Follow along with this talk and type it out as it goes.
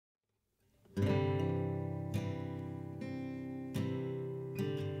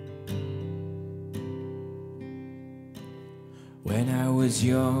When I was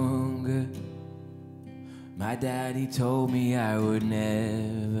younger, my daddy told me I would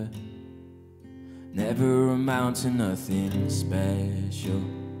never amount to nothing special.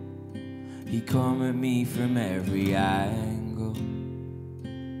 He'd come at me from every angle.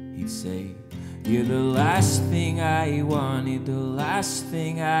 He'd say, you're the last thing I wanted, the last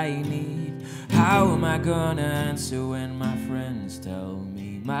thing I need. How am I gonna answer when my friends tell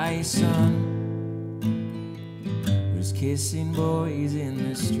me my son was kissing boys in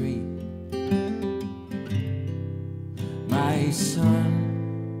the street? My son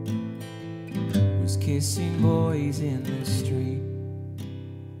was kissing boys in the street.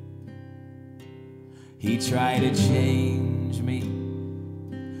 He tried to change me,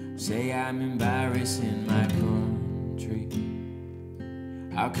 say I'm embarrassing my country.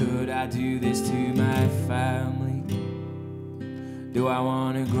 How could I do this to my family? Do I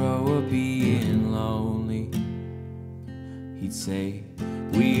want to grow up being lonely? He'd say,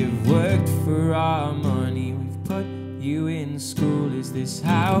 we have worked for our money, we've put you in school. Is this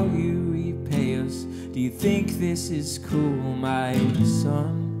how you repay us? Do you think this is cool, my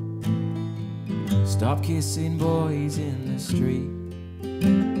son? Stop kissing boys in the street.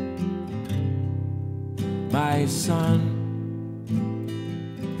 My son,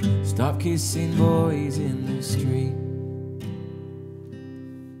 stop kissing boys in the street.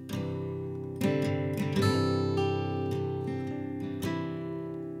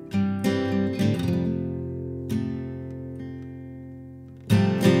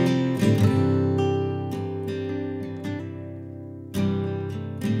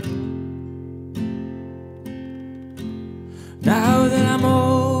 Now that I'm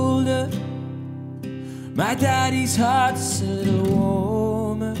older, my daddy's heart's a little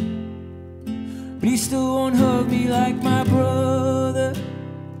warmer, but he still won't hug me like my brother,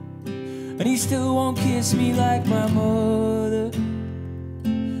 and he still won't kiss me like my mother.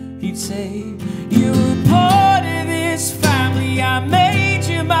 He'd say, you're a part of this family, I made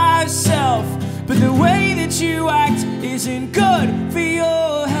you myself, but the way that you act isn't good for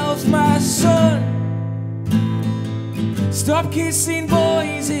your health, my son. Stop kissing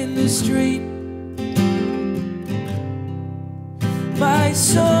boys in the street. My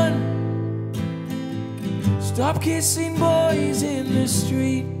son, stop kissing boys in the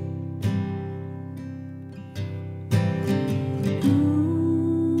street.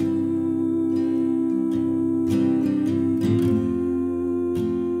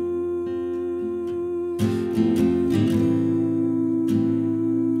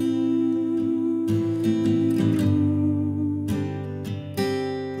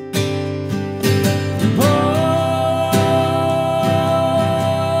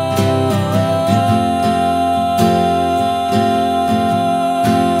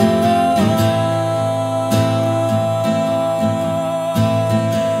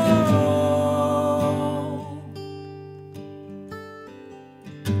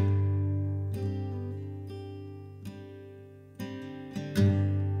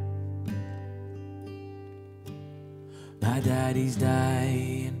 My daddy's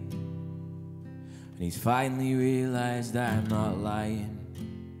dying, and he's finally realized I'm not lying.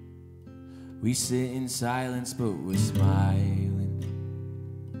 We sit in silence, but we're smiling,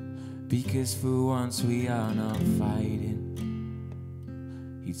 because for once we are not fighting.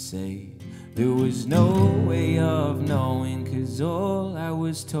 He'd say, there was no way of knowing, 'cause all I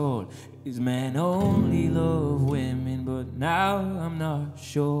was told is men only love women. But now I'm not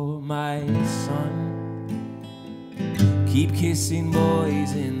sure, my son. Keep kissing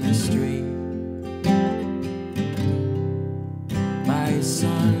boys in the street. My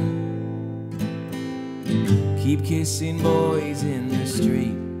son, keep kissing boys in the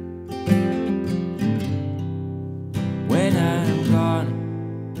street. When I'm gone,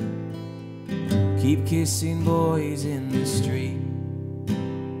 keep kissing boys in the street.